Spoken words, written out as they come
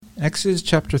Exodus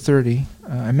chapter 30,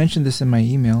 I mentioned this in my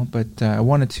email, but I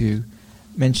wanted to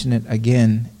mention it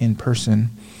again in person.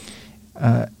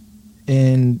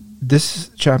 In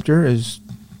this chapter is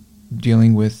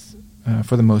dealing with,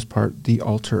 for the most part, the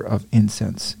altar of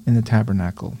incense in the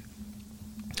tabernacle.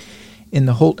 In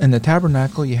the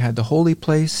tabernacle, you had the holy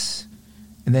place,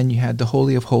 and then you had the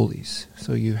Holy of Holies.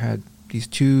 So you had these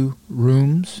two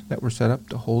rooms that were set up.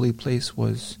 The holy place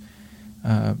was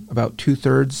about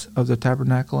 2/3 of the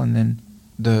tabernacle, and then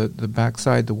the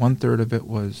backside, the 1/3 of it,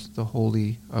 was the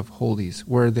Holy of Holies,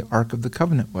 where the Ark of the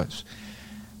Covenant was.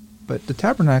 But the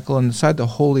tabernacle, inside the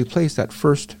holy place, that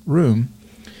first room,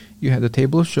 you had the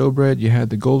table of showbread, you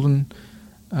had the golden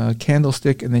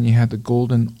candlestick, and then you had the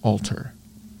golden altar.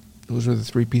 Those are the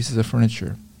three pieces of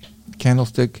furniture. The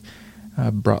candlestick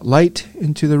brought light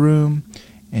into the room,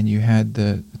 and you had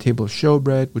the table of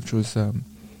showbread, which was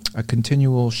a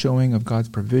continual showing of God's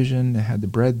provision. It had the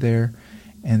bread there.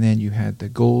 And then you had the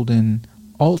golden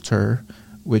altar,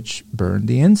 which burned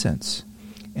the incense.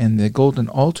 And the golden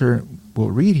altar, we'll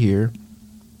read here,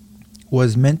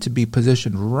 was meant to be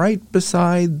positioned right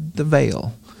beside the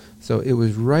veil. So it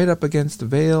was right up against the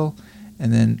veil.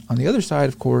 And then on the other side,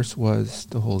 of course, was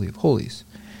the Holy of Holies.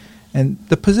 And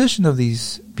the position of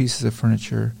these pieces of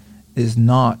furniture is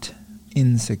not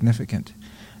insignificant.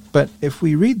 But if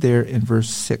we read there in verse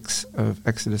 6 of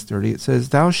Exodus 30, it says,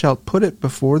 "Thou shalt put it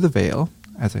before the veil,"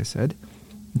 as I said,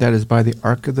 that is by the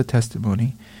ark of the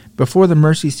testimony, "before the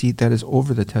mercy seat that is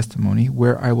over the testimony,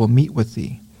 where I will meet with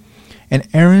thee. And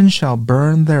Aaron shall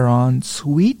burn thereon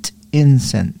sweet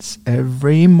incense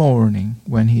every morning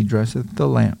when he dresseth the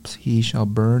lamps. He shall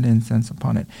burn incense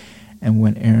upon it. And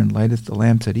when Aaron lighteth the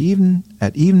lamps at even,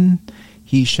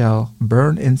 he shall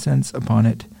burn incense upon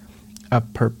it, a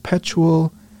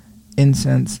perpetual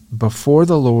incense before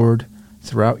the Lord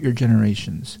throughout your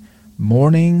generations,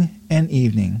 morning and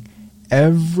evening,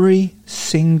 every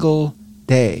single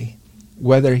day,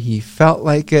 whether he felt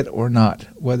like it or not,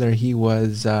 whether he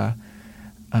was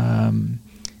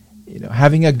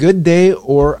having a good day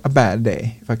or a bad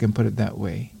day, if I can put it that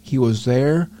way. He was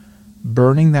there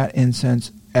burning that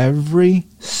incense every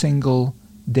single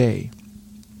day.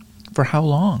 For how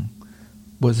long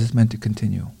was this meant to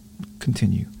continue?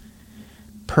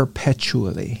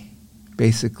 Perpetually.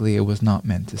 Basically, it was not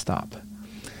meant to stop.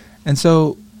 And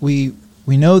so we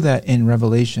know that in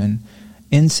Revelation,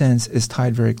 incense is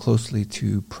tied very closely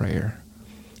to prayer,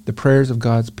 the prayers of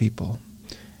God's people.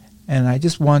 And I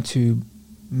just want to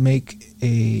make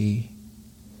a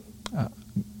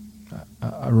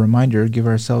reminder, give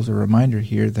ourselves a reminder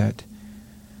here that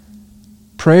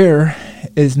prayer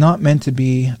is not meant to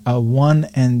be a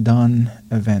one-and-done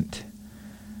event.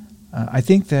 I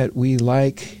think that we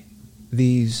like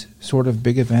these sort of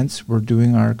big events. We're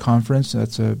doing our conference.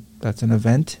 That's an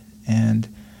event, and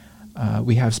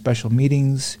we have special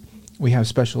meetings. We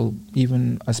have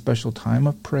even a special time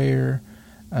of prayer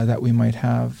that we might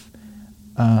have.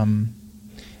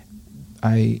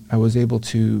 I was able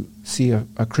to see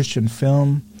a Christian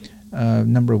film a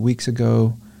number of weeks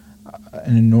ago.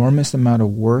 An enormous amount of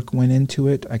work went into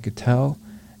it, I could tell,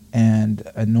 and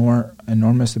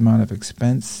enormous amount of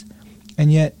expense. And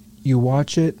yet you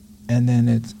watch it, and then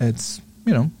it's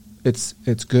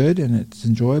good and it's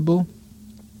enjoyable,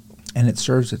 and it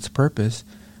serves its purpose,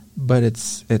 but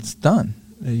it's done.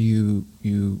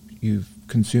 You've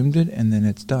consumed it, and then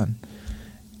it's done.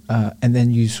 And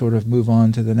then you sort of move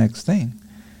on to the next thing.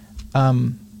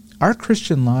 Our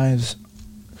Christian lives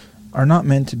are not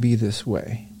meant to be this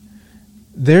way.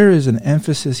 There is an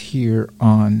emphasis here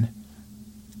on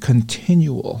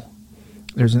continual.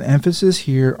 There's an emphasis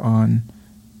here on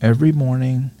every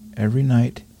morning, every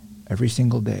night, every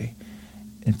single day.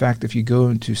 In fact, if you go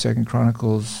into 2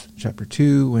 Chronicles chapter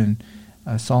 2, when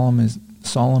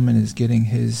Solomon is getting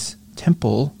his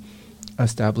temple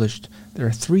established, there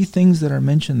are three things that are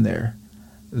mentioned there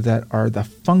that are the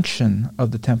function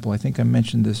of the temple. I think I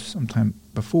mentioned this sometime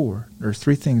before. There's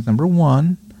three things. Number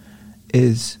one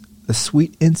is the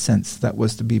sweet incense that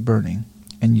was to be burning.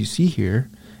 And you see here,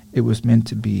 it was meant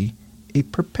to be a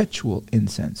perpetual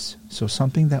incense. So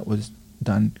something that was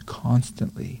done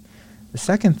constantly. The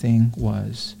second thing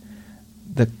was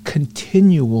the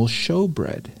continual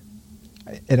showbread.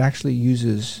 It actually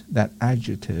uses that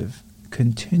adjective,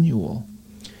 continual.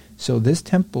 So this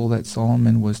temple that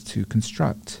Solomon was to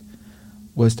construct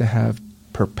was to have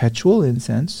perpetual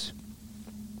incense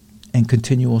and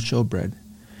continual showbread.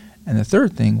 And the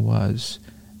third thing was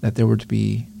that there were to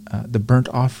be the burnt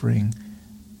offering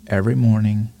every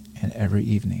morning and every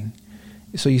evening.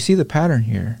 So you see the pattern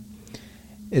here.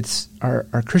 It's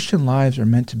our Christian lives are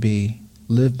meant to be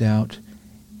lived out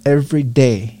every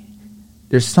day,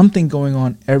 There's something going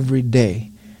on every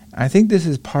day. I think this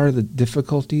is part of the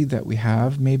difficulty that we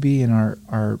have maybe in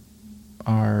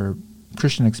our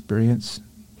Christian experience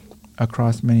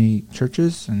across many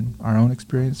churches and our own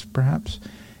experience perhaps,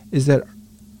 is that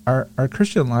our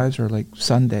Christian lives are like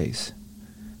Sundays,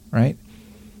 right?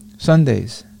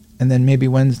 Sundays, and then maybe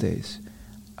Wednesdays,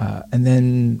 and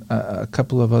then a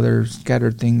couple of other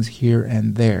scattered things here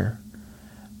and there.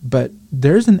 But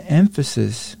there's an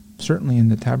emphasis, certainly in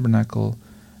the tabernacle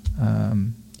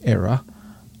era,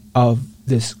 of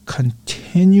this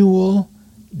continual,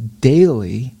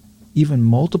 daily, even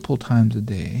multiple times a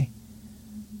day,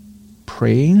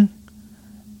 praying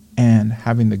and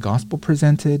having the gospel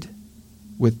presented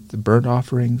with the burnt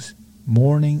offerings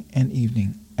morning and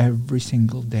evening every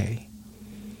single day.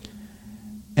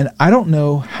 And I don't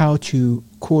know how to,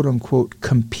 quote unquote,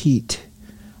 compete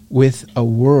with a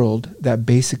world that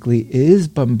basically is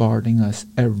bombarding us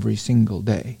every single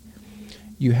day.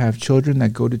 You have children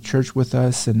that go to church with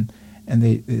us and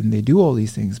they do all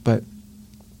these things, but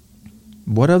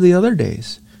what are the other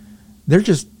days? They're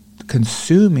just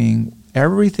consuming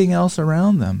everything else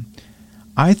around them.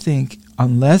 I think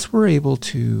unless we're able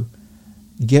to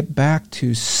get back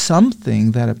to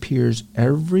something that appears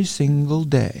every single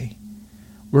day,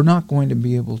 we're not going to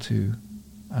be able to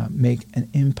make an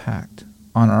impact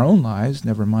on our own lives,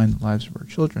 never mind the lives of our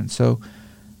children. So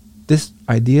this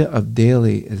idea of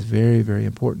daily is very, very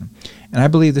important. And I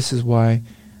believe this is why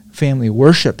family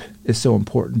worship is so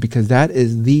important, because that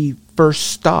is the first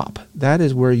stop. That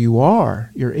is where you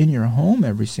are. You're in your home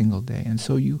every single day. And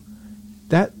so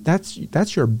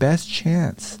that's your best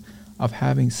chance of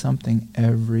having something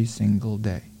every single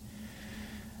day.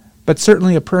 But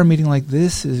certainly a prayer meeting like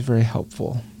this is very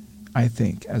helpful, I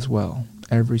think, as well,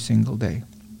 every single day.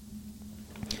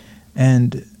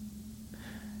 And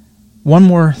one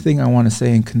more thing I want to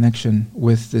say in connection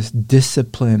with this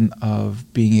discipline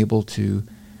of being able to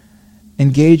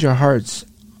engage our hearts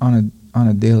on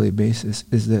a daily basis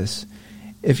is this.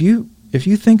 If you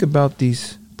think about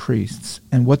these priests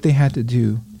and what they had to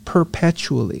do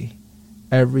perpetually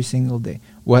every single day,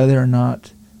 whether or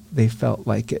not they felt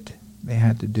like it, they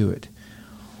had to do it.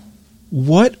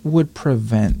 What would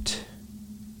prevent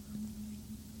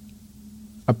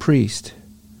a priest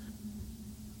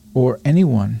or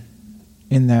anyone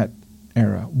in that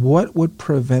era, what would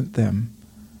prevent them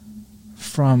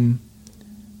from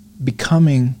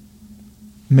becoming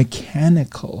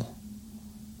mechanical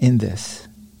in this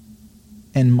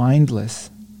and mindless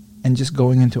and just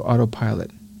going into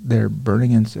autopilot? They're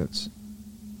burning incense.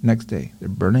 Next day, they're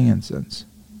burning incense.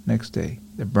 Next day,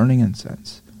 they're burning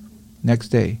incense. Next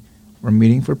day, we're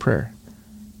meeting for prayer.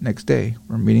 Next day,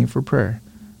 we're meeting for prayer.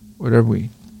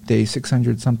 Day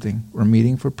 600 something, we're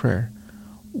meeting for prayer.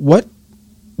 What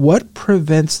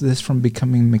prevents this from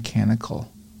becoming mechanical?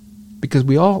 Because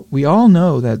we all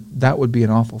know that would be an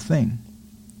awful thing.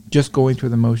 Just going through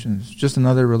the motions, just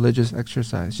another religious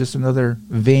exercise, just another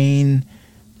vain,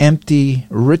 empty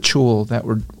ritual that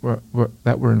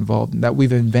we're involved in, that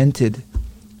we've invented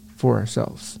for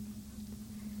ourselves.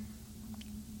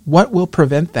 What will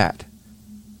prevent that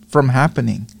from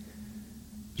happening?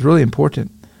 It's really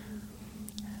important.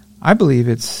 I believe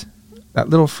it's that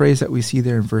little phrase that we see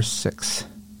there in verse 6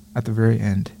 at the very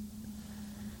end.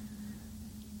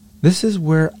 This is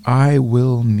where I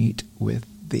will meet with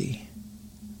thee.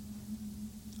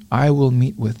 I will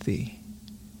meet with thee.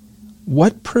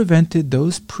 What prevented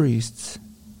those priests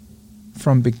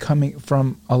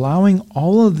from allowing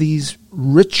all of these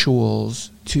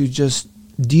rituals to just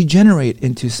degenerate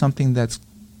into something that's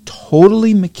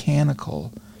totally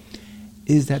mechanical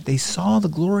is that they saw the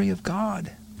glory of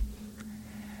God.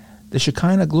 The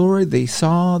Shekinah glory, they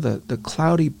saw the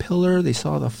cloudy pillar, they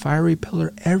saw the fiery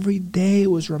pillar. Every day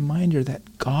was a reminder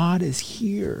that God is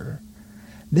here.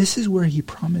 This is where He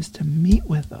promised to meet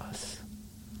with us.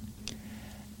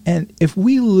 And if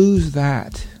we lose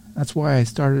that, that's why I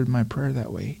started my prayer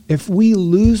that way. If we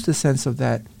lose the sense of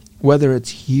that, whether it's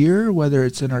here, whether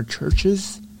it's in our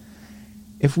churches,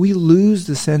 if we lose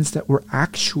the sense that we're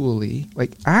actually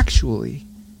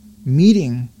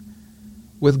meeting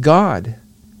with God,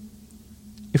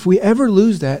 if we ever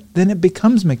lose that, then it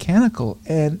becomes mechanical,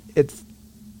 and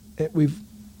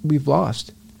we've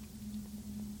lost.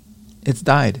 It's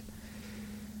died.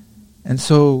 And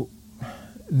so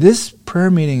this prayer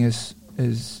meeting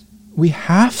is we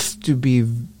have to be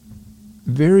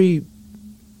very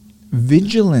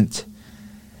vigilant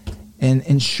in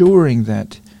ensuring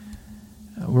that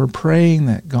we're praying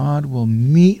that God will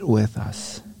meet with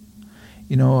us.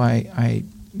 You know, I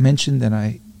mentioned that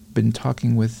I've been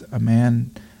talking with a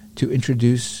man to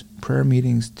introduce prayer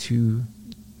meetings to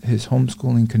his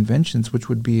homeschooling conventions, which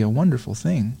would be a wonderful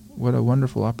thing. What a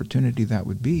wonderful opportunity that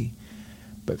would be.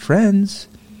 But friends,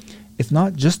 it's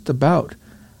not just about,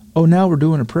 oh, now we're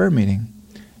doing a prayer meeting.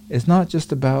 It's not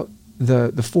just about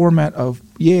the format of,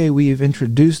 yay, we've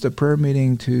introduced a prayer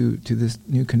meeting to this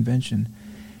new convention.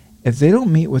 If they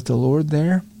don't meet with the Lord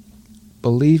there,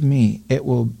 believe me, it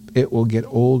will get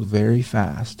old very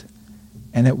fast,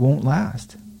 and it won't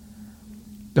last.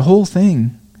 This whole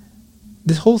thing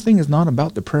is not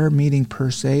about the prayer meeting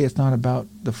per se. It's not about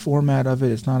the format of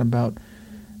it. It's not about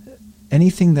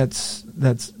anything that's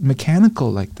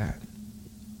mechanical like that.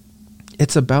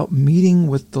 It's about meeting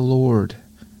with the Lord.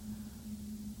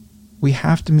 We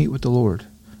have to meet with the Lord.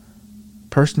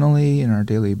 Personally, in our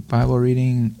daily Bible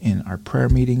reading, in our prayer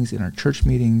meetings, in our church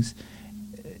meetings,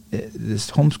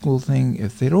 this homeschool thing,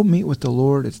 if they don't meet with the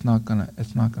Lord, it's not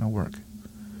gonna work.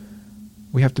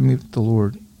 We have to meet with the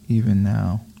Lord even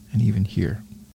now and even here.